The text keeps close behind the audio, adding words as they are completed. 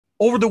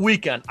Over the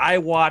weekend, I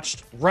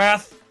watched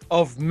Wrath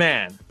of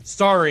Man,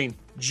 starring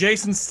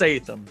Jason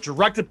Statham,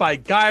 directed by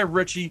Guy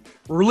Ritchie,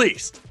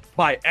 released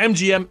by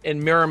MGM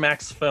and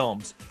Miramax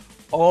Films.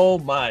 Oh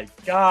my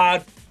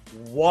God,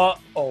 what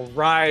a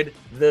ride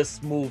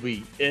this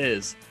movie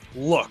is.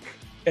 Look,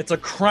 it's a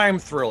crime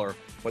thriller,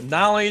 but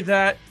not only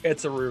that,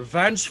 it's a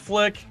revenge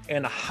flick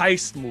and a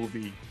heist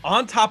movie.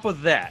 On top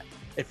of that,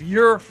 if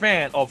you're a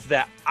fan of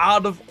that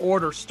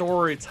out-of-order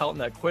storytelling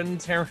that Quentin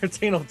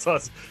Tarantino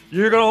does,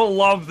 you're going to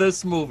love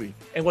this movie.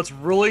 And what's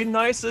really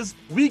nice is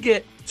we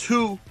get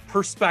two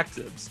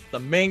perspectives, the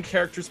main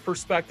character's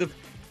perspective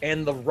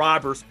and the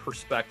robber's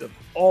perspective.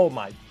 Oh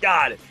my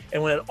God.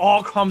 And when it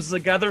all comes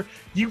together,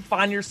 you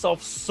find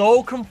yourself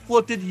so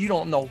conflicted, you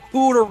don't know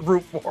who to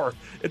root for.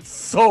 It's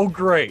so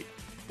great.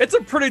 It's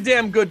a pretty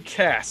damn good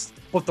cast,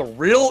 but the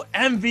real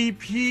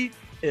MVP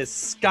is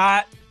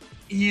Scott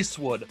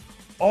Eastwood.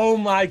 Oh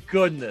my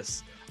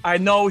goodness. I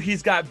know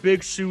he's got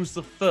big shoes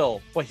to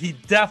fill, but he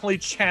definitely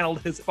channeled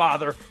his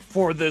father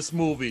for this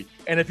movie.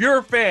 And if you're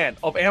a fan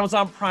of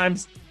Amazon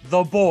Prime's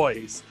The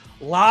Boys,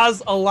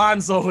 Laz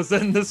Alonso is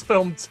in this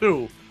film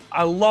too.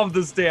 I love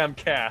this damn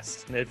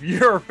cast. And if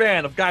you're a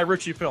fan of Guy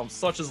Ritchie films,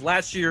 such as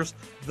last year's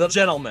The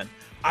Gentleman,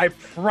 I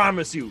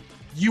promise you,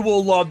 you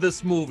will love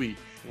this movie.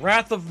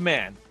 Wrath of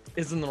Man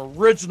is an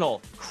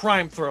original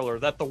crime thriller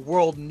that the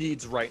world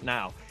needs right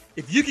now.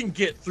 If you can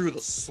get through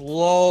the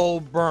slow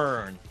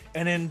burn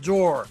and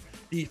endure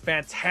the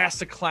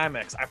fantastic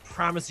climax, I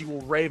promise you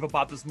will rave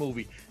about this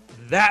movie.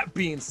 That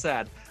being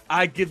said,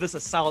 I give this a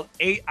solid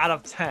 8 out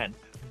of 10.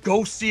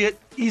 Go see it.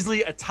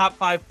 Easily a top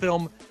 5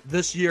 film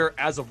this year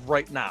as of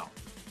right now.